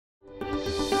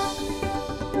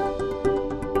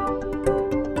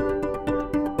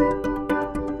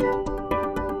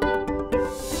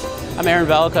I'm Aaron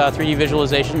Velk, 3D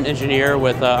visualization engineer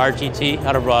with RTT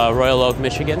out of Royal Oak,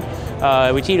 Michigan.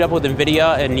 We teamed up with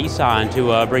NVIDIA and Nissan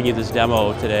to bring you this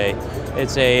demo today.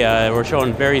 It's we're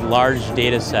showing a very large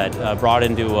data set brought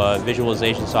into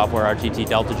visualization software, RTT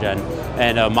DeltaGen,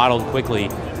 and modeled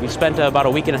quickly. We spent about a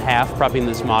week and a half prepping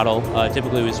this model.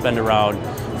 Typically we spend around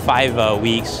 5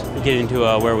 weeks getting to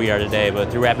where we are today,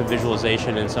 but through rapid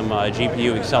visualization and some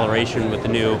GPU acceleration with the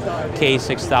new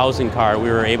K6000 card, we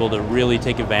were able to really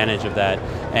take advantage of that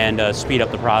and speed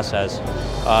up the process.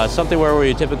 Something where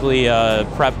we typically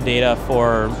prep data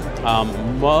for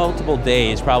multiple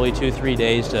days, probably 2-3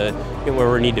 days to get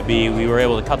where we need to be. We were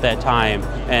able to cut that time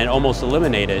and almost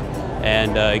eliminate it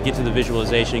and get to the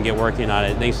visualization and get working on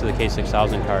it thanks to the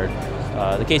K6000 card.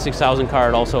 The K6000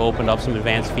 card also opened up some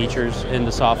advanced features in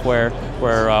the software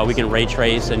where we can ray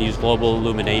trace and use global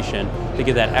illumination to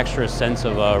give that extra sense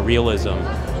of realism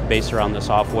based around the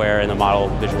software and the model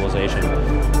visualization.